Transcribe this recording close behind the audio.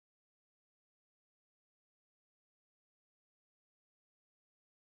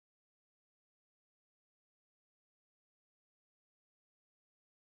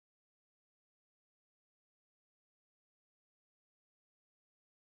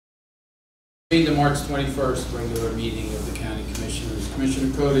The March 21st regular meeting of the County Commissioners.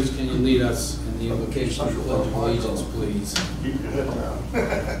 Commissioner Courthouse, can you lead us in the invocation of the Pledge of Allegiance, please?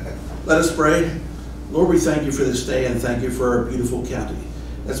 Let us pray. Lord, we thank you for this day and thank you for our beautiful county.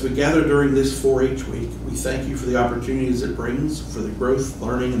 As we gather during this 4-H week, we thank you for the opportunities it brings, for the growth,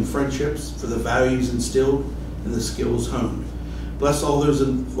 learning, and friendships, for the values instilled and the skills honed. Bless all those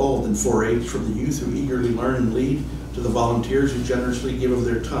involved in 4-H, from the youth who eagerly learn and lead, to the volunteers who generously give of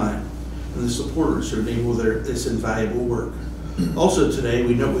their time, and the supporters who enable this invaluable work. Also today,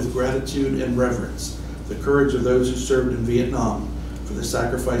 we note with gratitude and reverence the courage of those who served in Vietnam, for the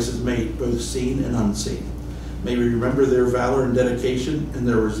sacrifices made, both seen and unseen. May we remember their valor and dedication and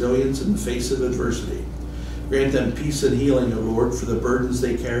their resilience in the face of adversity. Grant them peace and healing, O Lord, for the burdens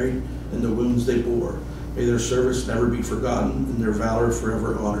they carried and the wounds they bore. May their service never be forgotten and their valor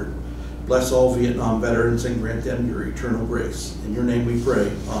forever honored. Bless all Vietnam veterans and grant them your eternal grace. In your name we pray.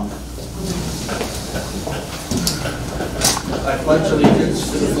 Amen. I pledge allegiance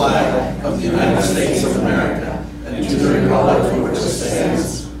to the flag of the United States of America and to the republic for which it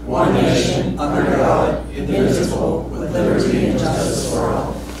stands, one nation, under God, indivisible, with liberty and justice for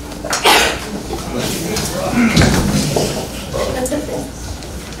all.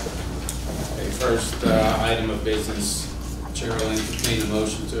 Okay, first item of business. Chair will entertain a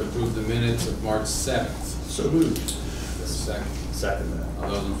motion to approve the minutes of March 7th. So moved. Second. Second that. All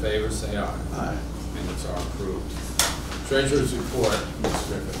those in favor say aye. Aye. Minutes are approved. Treasurer's report, Ms.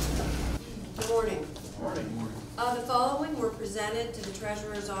 Griffith. Good morning. Morning. The following were presented to the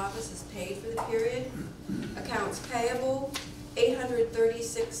Treasurer's Office as paid for the period. Accounts payable,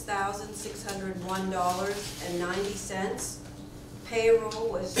 $836,601.90. Payroll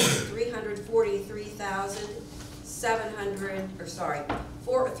was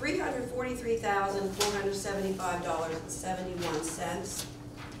 $343,475.71.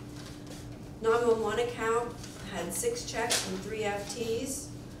 911 account had 6 checks and 3 FTs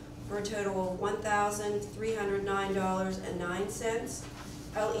for a total of $1,309.09.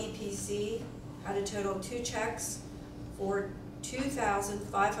 LEPC had a total of 2 checks for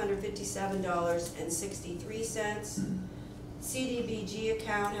 $2,557.63. CDBG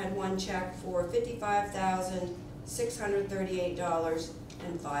account had 1 check for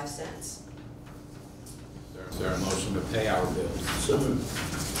 $55,638.05. Is there a motion to pay our bills? So moved.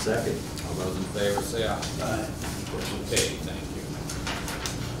 Second. All those in favor say aye. Aye. Okay, thank you.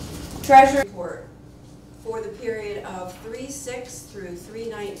 Treasury report for the period of 3/6 through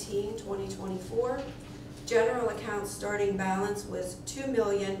 3/19/2024. General account starting balance was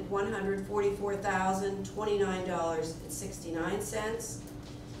 $2,144,029.69.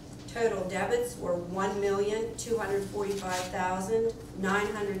 Total debits were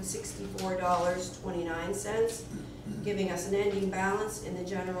 $1,245,964.29, giving us an ending balance in the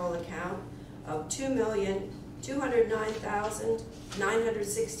general account of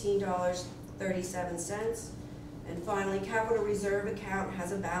 $2,209,916.37. And finally, capital reserve account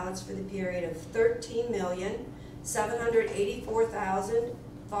has a balance for the period of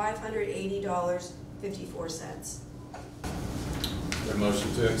 $13,784,580.54. Is there a motion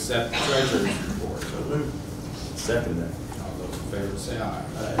to accept the treasurer's report? So moved. Second that. All those in favor say aye.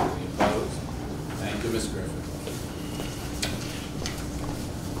 Aye. Any opposed? Thank you, Ms. Griffith.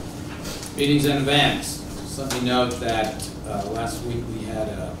 Meetings in advance. Just let me note that last week we had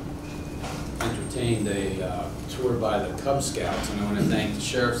entertained a tour by the Cub Scouts, and I want to thank the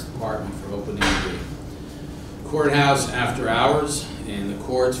Sheriff's Department for opening the courthouse after hours and the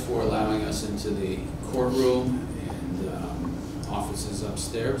courts for allowing us into the courtroom and offices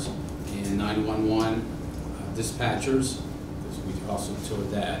upstairs, and 911 dispatchers, because we also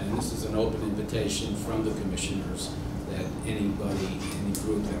toured that. And this is an open invitation from the commissioners that anybody, any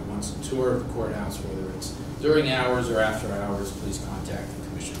group that wants to tour the courthouse, whether it's during hours or after hours, please contact the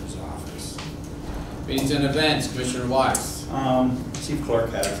commissioner's office. Meetings and events, Commissioner Weiss. Chief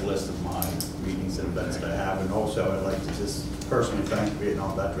Clerk has a list of my meetings and events that I have, and also I'd like to just personally thank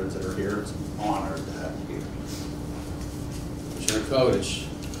Vietnam veterans that are here. It's an honor to have you here. Commissioner Kodesh.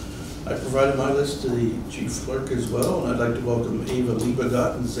 I provided my list to the Chief Clerk as well, and I'd like to welcome Ava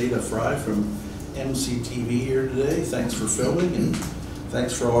Liebegot and Zeta Fry from MCTV here today. Thanks for filming, and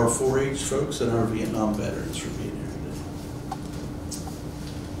thanks for our 4-H folks and our Vietnam veterans for being here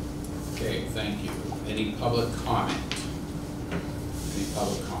today. Okay, thank you. Any public comment? Any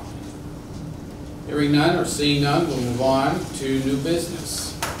public comment? Hearing none or seeing none, we'll move on to new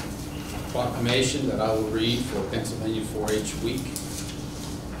business. Proclamation that I will read for Pennsylvania 4-H Week.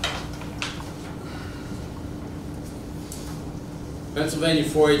 Pennsylvania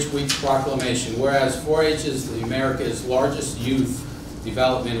 4-H Week proclamation. Whereas 4-H is America's largest youth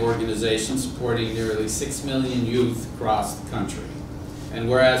development organization supporting nearly 6 million youth across the country. And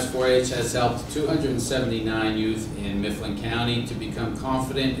whereas 4-H has helped 279 youth in Mifflin County to become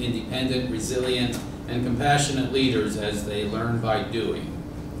confident, independent, resilient, and compassionate leaders as they learn by doing.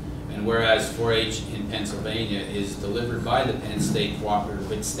 And whereas 4-H in Pennsylvania is delivered by the Penn State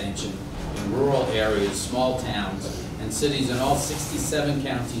Cooperative Extension in rural areas, small towns, and cities in all 67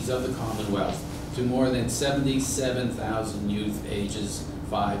 counties of the Commonwealth to more than 77,000 youth ages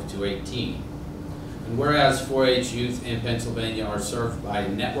 5 to 18. And whereas 4-H youth in Pennsylvania are served by a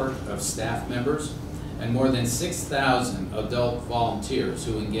network of staff members and more than 6,000 adult volunteers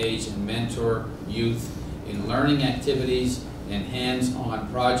who engage and mentor youth in learning activities and hands-on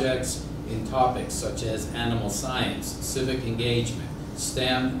projects in topics such as animal science, civic engagement,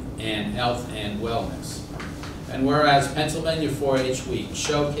 STEM, and health and wellness. And whereas Pennsylvania 4-H Week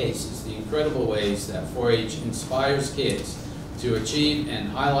showcases the incredible ways that 4-H inspires kids to achieve and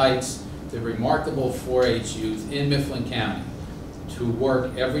highlights the remarkable 4-H youth in Mifflin County to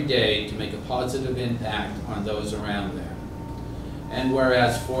work every day to make a positive impact on those around them. And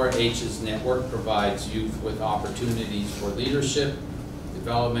whereas 4-H's network provides youth with opportunities for leadership,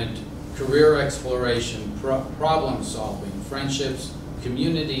 development, career exploration, problem solving, friendships,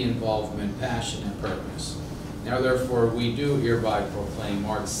 community involvement, passion, and purpose. Now therefore, we do hereby proclaim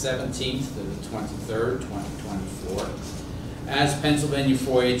March 17th to the 23rd, 2024, as Pennsylvania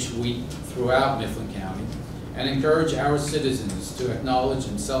 4-H Week throughout Mifflin County, and encourage our citizens to acknowledge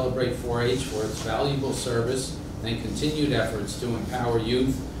and celebrate 4-H for its valuable service and continued efforts to empower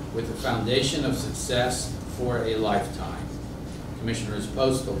youth with the foundation of success for a lifetime. Commissioners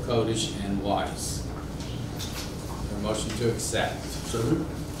Postal, Kodish, and Weiss. A motion to accept. So moved.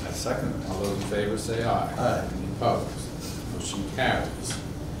 I second it. All those in favor say aye. Aye. Any opposed? Motion carries.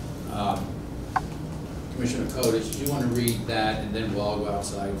 Commissioner Kodish, do you want to read that and then we'll all go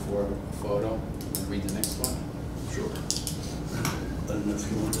outside for a photo and read the next one? Sure. I don't know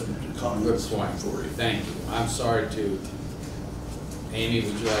if you want them to comment. Good point. For you. Thank you. I'm sorry to, Amy,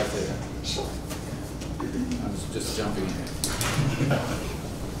 would you like to? Sure. I was just jumping in.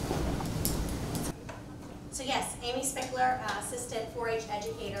 So yes, Amy Spickler, Assistant 4-H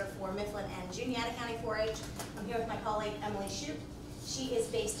Educator for Mifflin and Juniata County 4-H. I'm here with my colleague Emily Shute. She is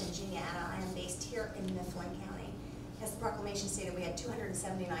based in Juniata. I am based here in Mifflin County. As the proclamation stated, we had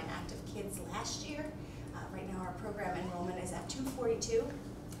 279 active kids last year. Right now our program enrollment is at 242,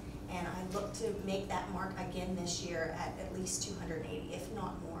 and I look to make that mark again this year at least 280, if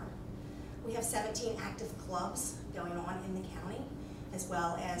not more. We have 17 active clubs going on in the county, as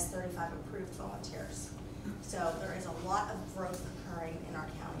well as 35 approved volunteers. So there is a lot of growth occurring in our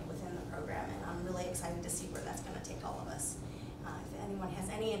county within the program, and I'm really excited to see where that's going to take all of us. If anyone has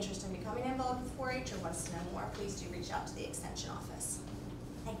any interest in becoming involved with 4-H or wants to know more, please do reach out to the Extension office.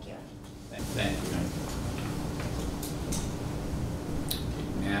 Thank you. Thank you.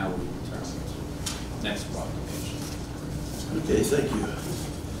 Now we turn to next proclamation. Okay, thank you.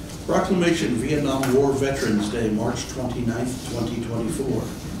 Proclamation Vietnam War Veterans Day, March 29th, 2024.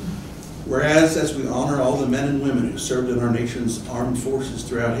 Whereas, as we honor all the men and women who served in our nation's armed forces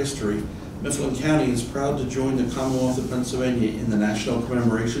throughout history, Mifflin County is proud to join the Commonwealth of Pennsylvania in the national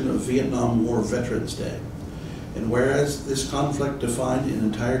commemoration of Vietnam War Veterans Day. And whereas this conflict defined an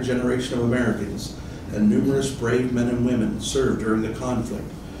entire generation of Americans, and numerous brave men and women served during the conflict,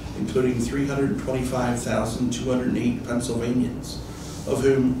 including 325,208 Pennsylvanians, of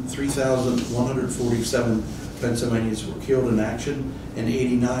whom 3,147 Pennsylvanians were killed in action and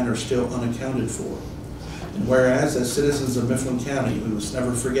 89 are still unaccounted for. And whereas, as citizens of Mifflin County, we must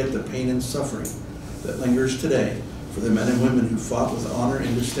never forget the pain and suffering that lingers today for the men and women who fought with honor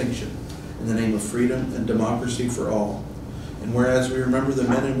and distinction in the name of freedom and democracy for all. And whereas we remember the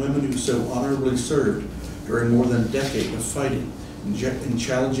men and women who so honorably served during more than a decade of fighting in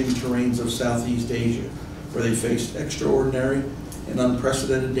challenging terrains of Southeast Asia, where they faced extraordinary and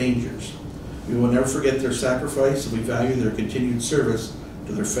unprecedented dangers. We will never forget their sacrifice, and we value their continued service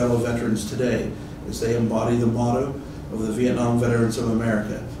to their fellow veterans today as they embody the motto of the Vietnam Veterans of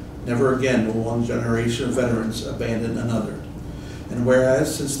America: never again will one generation of veterans abandon another. And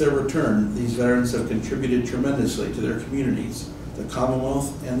whereas, since their return, these veterans have contributed tremendously to their communities, the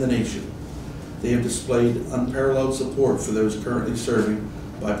Commonwealth, and the nation. They have displayed unparalleled support for those currently serving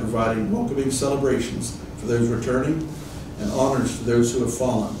by providing welcoming celebrations for those returning and honors for those who have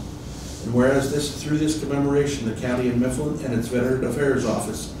fallen. And whereas through this commemoration, the county of Mifflin and its Veteran Affairs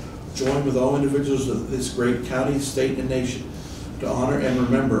Office join with all individuals of this great county, state, and nation to honor and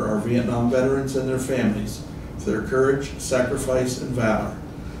remember our Vietnam veterans and their families for their courage, sacrifice, and valor.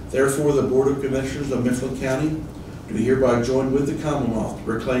 Therefore, the Board of Commissioners of Mifflin County do hereby join with the Commonwealth to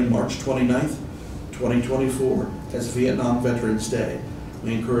proclaim March 29th, 2024 as Vietnam Veterans Day.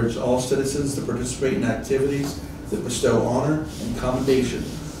 We encourage all citizens to participate in activities that bestow honor and commendation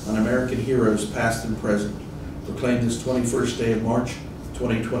on American heroes past and present. Proclaim this 21st day of March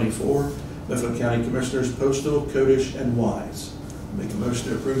 2024, Mifflin County Commissioners Postal, Codish, and Wise. Make a motion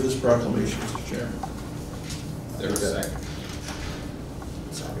to approve this proclamation, Mr. Chairman. There a second?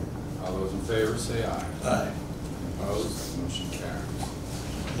 Second. All those in favor say aye. Aye. Opposed? Motion carries.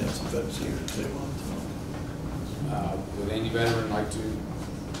 We have some folks here too. Would any veteran like to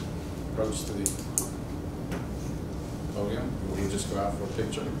approach to the podium? Or we'll just go out for a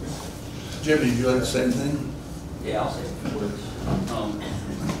picture? Jimmy, would you like to say anything? Yeah, I'll say a few words.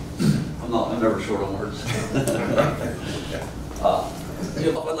 I'm never short on words.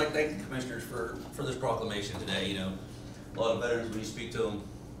 I'd like to thank the commissioners for this proclamation today. You know, a lot of veterans, when you speak to them,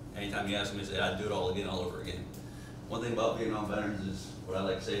 anytime you ask them, they say, I'd do it all again, all over again. One thing about Vietnam veterans is, what I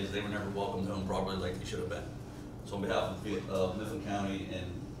like to say is they were never welcomed home properly like they should have been. So on behalf of Mifflin County and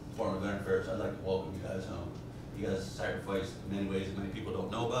Department of Veteran Affairs, I'd like to welcome you guys home. You guys sacrificed in many ways that many people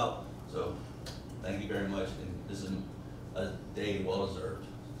don't know about. So thank you very much, and this is a day well deserved.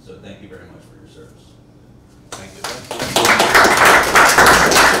 So thank you very much for your service. Thank you.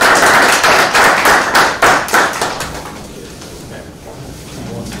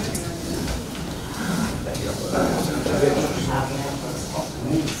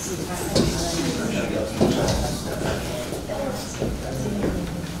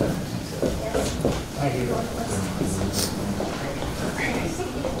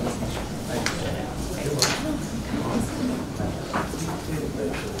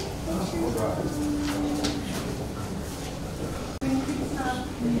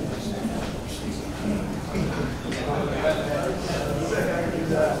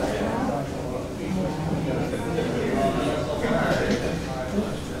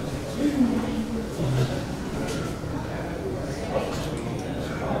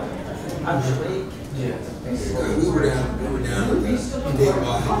 We were down at the day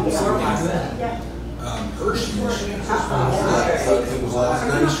by Hershey's. It was last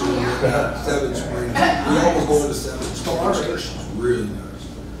night, so we were at 7th Spring. We always go to 7th Spring. Hershey's really nice.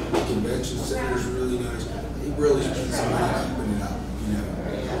 The convention center is really nice. They really spent some money keeping it up, you know.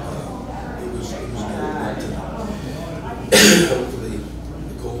 It was good. Hopefully,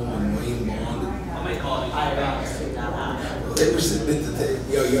 Nicole and Wayne bonded. They were sitting at the table.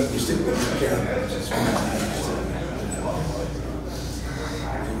 You're sitting with your camera. It's just I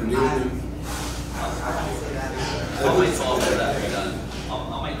might call for that. I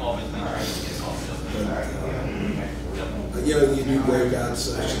might call him and you know, you do breakout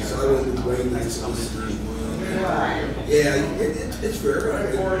sessions. I went with Wayne and solicitors one. Yeah, it's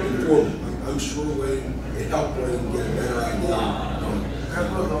very important. I'm sure Wayne, it helped Wayne get a better idea.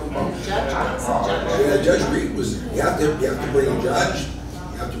 Yeah, Judge Reed was, you have to bring a judge,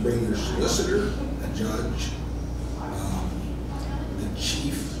 you have to bring your solicitor, a judge, the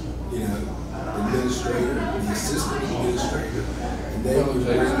chief, you know, administrator, the assistant administrator, and then you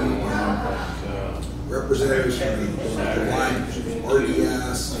bring representatives from the providers,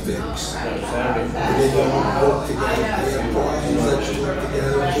 RDS, FIX, and then you work together. They have problems that you work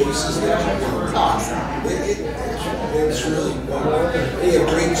together, cases that you work. It's really, they have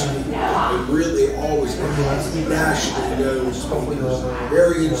great speakers. They really always nationally known speakers.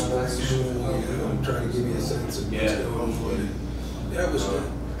 Very inspirational, you know, I'm trying to give you a sense of what's going on. That was good.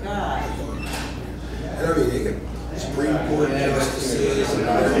 And I mean, they got Supreme Court justices, and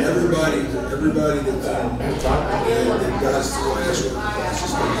everybody that's that does the last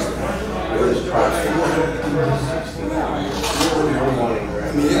work process. I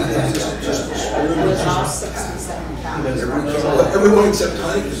mean, it's just everyone except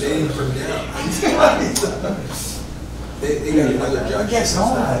Honey, because they didn't come down. They got another judge. Yes,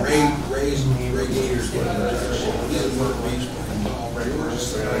 Ray Gator's getting another judge. He doesn't work baseball.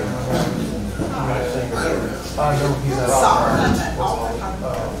 I don't know.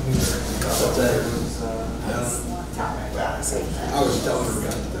 I was telling her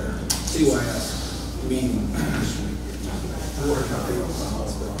about the CYS meeting this week.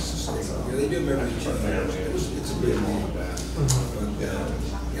 Yeah, they do them every 2 years. It's a big meeting. But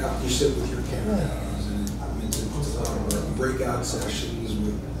yeah, you sit with your cameras and it's a lot of breakout sessions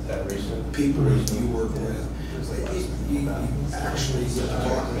with people that you work with. You actually get to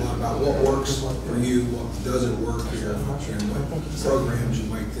talk a lot about what works for you, what doesn't work here, and what programs you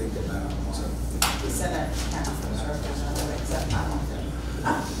might think about. So. We sent a conference representative, except I don't think.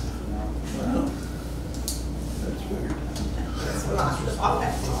 That's weird. That's not.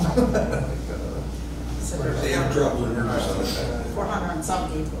 considered. They have trouble in there. 400 and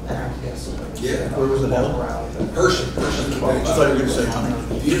some people there. Yeah. Where was it held? Person I thought you were gonna say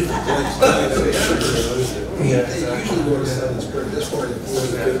Huntington. Beautiful place. They usually go to 7th Spring. This part of the board,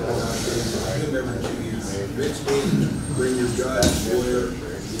 they do them every 2 years. Mixed meetings, bring your judge, lawyer.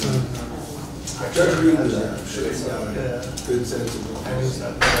 Judge Reed was there. So he's got a good sense of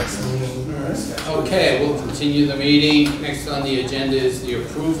Okay, we'll continue the meeting. Next on the agenda is the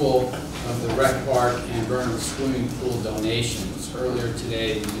approval of the rec park and Burnham swimming pool donations. Earlier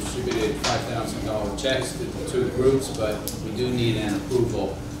today, we distributed $5,000 checks to the two groups, but we do need an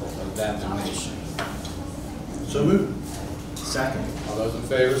approval of that donation. So moved. Second. All those in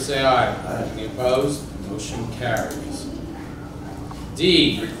favor say aye. Aye. Any opposed? Motion carries.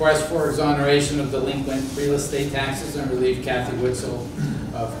 D, request for exoneration of delinquent real estate taxes and relieve Kathy Witzel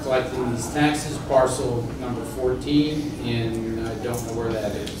of collecting these taxes. Parcel number 14 in, I don't know where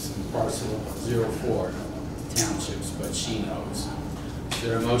that is, in parcel 04, townships, but she knows. Is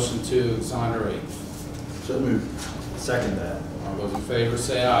there a motion to exonerate? So moved. Second that. All those in favor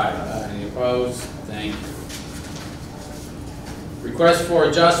say aye. Any opposed? Thank you. Request for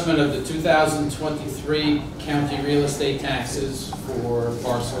adjustment of the 2023 county real estate taxes for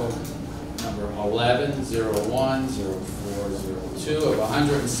parcel number 11010402 of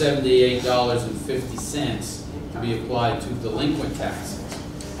 $178.50 to be applied to delinquent taxes.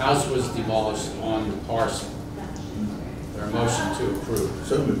 House was demolished on the parcel. Is there a motion to approve?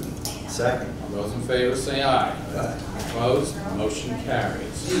 So moved. Second. All those in favor say aye. Aye. Opposed? Motion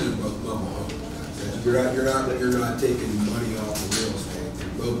carries. These are both mobile homes. You're not taking money off of real estate.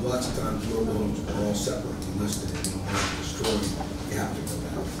 Lots of times mobile homes are all separately listed and you don't have to destroy them. You have to go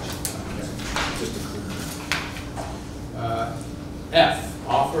back. Just to clear. F,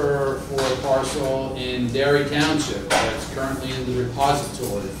 offer for a parcel in Derry Township that's currently in the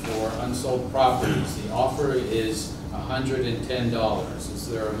repository for unsold properties. The offer is $110. Is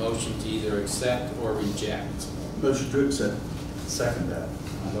there a motion to either accept or reject? Motion to accept. Second that.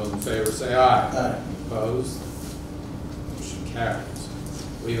 All those in favor say aye. Aye. Opposed? Motion carries.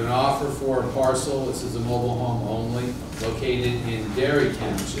 We have an offer for a parcel, this is a mobile home only, located in Derry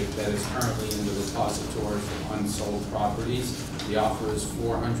Township that is currently in the repository for unsold properties. The offer is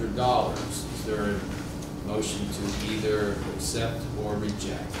 $400. Is there a motion to either accept or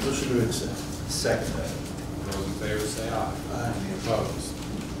reject? Motion to accept. Second that. Those in favor say aye. Aye. Any opposed?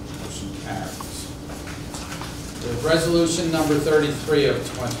 Motion carries. We have resolution number 33 of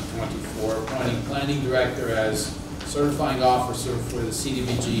 2024, appointing planning director as certifying officer for the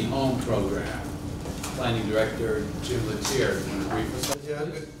CDBG home program. Planning director Jim Latier, you want to brief us? Yeah,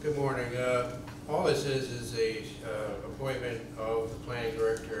 good morning. All this is a appointment of the planning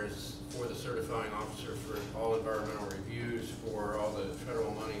directors for the certifying officer for all environmental reviews for all the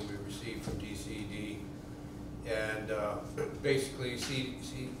federal money we received from DCD. And basically,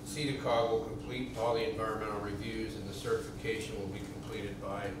 CDCOG will complete all the environmental reviews, and the certification will be completed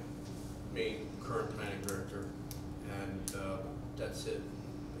by me, current planning director, and that's it,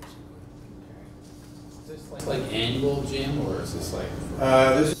 basically. Is this like annual, Jim, or is this like?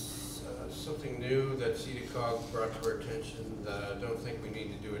 This is something new that CDCOG brought to our attention that I don't think we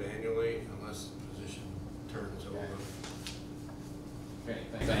need to do it annually unless the position turns over. Okay,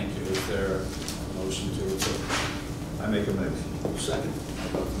 thank you. Is there a motion to approve? I make a motion. Second.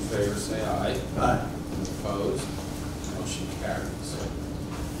 All those in favor say aye. Aye. Opposed? Motion carries.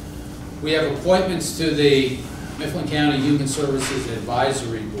 We have appointments to the Mifflin County Human Services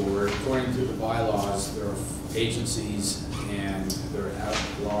Advisory Board. According to the bylaws, there are agencies and there are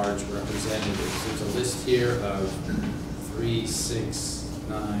at-large representatives. There's a list here of 3, 6,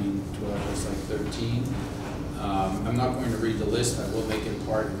 9, 12, it's like 13. I'm not going to read the list. I will make it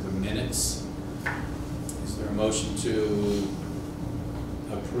part of the minutes. Is there a motion to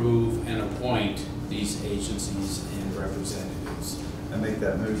approve and appoint these agencies and representatives? I make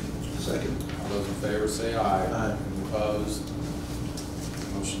that motion. Second. All those in favor say aye. Aye. Opposed?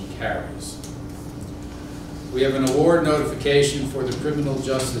 Motion carries. We have an award notification for the Criminal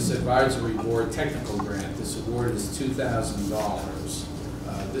Justice Advisory Board Technical Grant. This award is $2,000.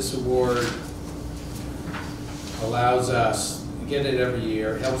 This award allows us, we get it every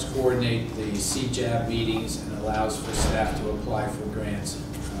year, helps coordinate the CJAB meetings and allows for staff to apply for grants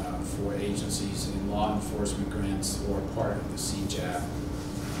for agencies and law enforcement grants who are part of the CJAB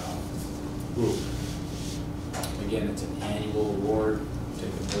group. Again, it's an annual award.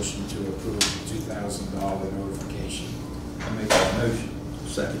 Take a motion to approve the $2,000 notification. I make that motion.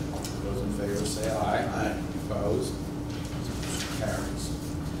 Second. Those in favor say aye. Aye. Opposed? Motion carries.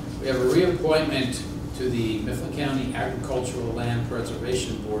 We have a reappointment to to the Mifflin County Agricultural Land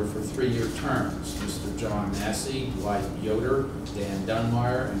Preservation Board for 3-year terms. Mr. John Massey, Dwight Yoder, Dan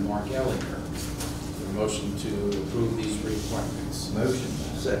Dunmire, and Mark Ellinger. Is there a motion to approve these reappointments? Motion.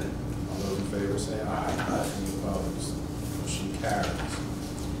 Second. All those in favor say aye. Any opposed? Motion carries.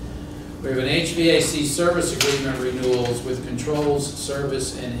 We have an HVAC service agreement renewals with Controls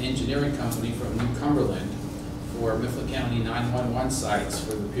Service and Engineering Company from New Cumberland for Mifflin County 911 sites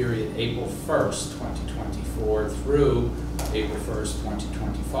for the period April 1st, 2024 through April 1st,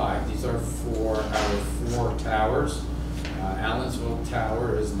 2025. These are for our 4 towers. Allensville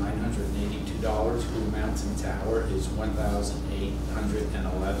Tower is $982. Blue Mountain Tower is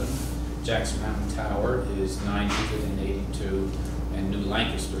 $1,811. Jackson Mountain Tower is $982. And New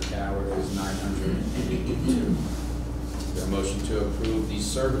Lancaster Tower is $982. There a motion to approve these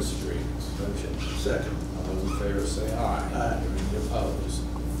service agreements? Motion. Second. All those in favor say aye. Aye. Any opposed?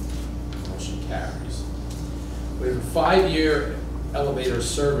 Motion carries. We have a 5-year elevator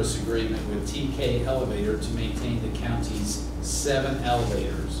service agreement with TK Elevator to maintain the county's 7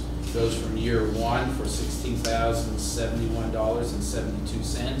 elevators. It goes from year 1 for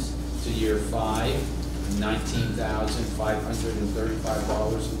 $16,071.72 to year 5,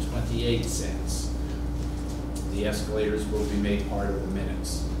 $19,535.28. The escalators will be made part of the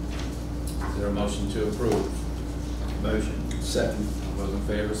minutes. Is there a motion to approve? Motion. Second. All those in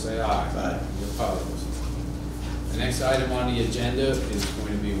favor say aye. Aye. Any opposed? The next item on the agenda is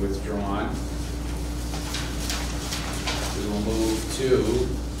going to be withdrawn. We will move to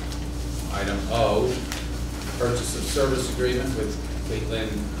item O, purchase of service agreement with Caitlin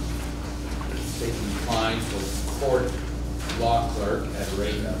Klein for court law clerk at a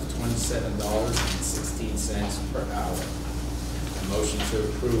rate of $27.16 per hour. A motion to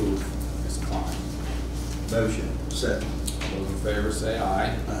approve, Ms. Klein. Motion. Second. All those in favor say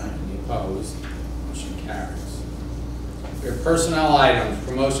aye. Aye. Any opposed? Motion carries. We have personnel items,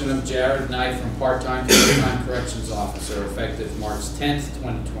 promotion of Jared Knight from part-time to full-time corrections officer effective March 10th,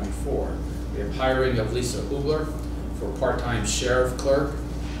 2024. We have hiring of Lisa Hubler for part-time sheriff clerk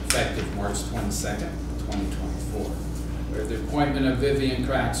effective March 22nd, 2024. We have the appointment of Vivian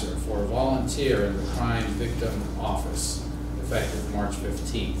Kraxer for volunteer in the crime victim office effective March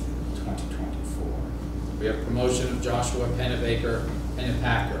 15th, 2024. We have promotion of Joshua Pennepacker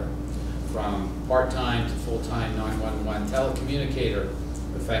from part-time to full-time 911 telecommunicator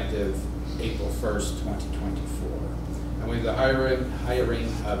effective April 1st, 2024. And we have the hiring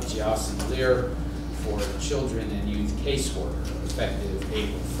of Giassi Lear for children and youth caseworker effective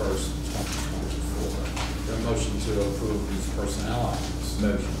April 1st, 2024. There a motion to approve these personnel items?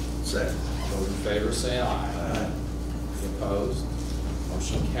 Motion. Second. All those in favor say aye. Aye. Any opposed?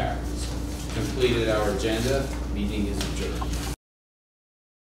 Motion carries. Completed our agenda. Meeting is adjourned.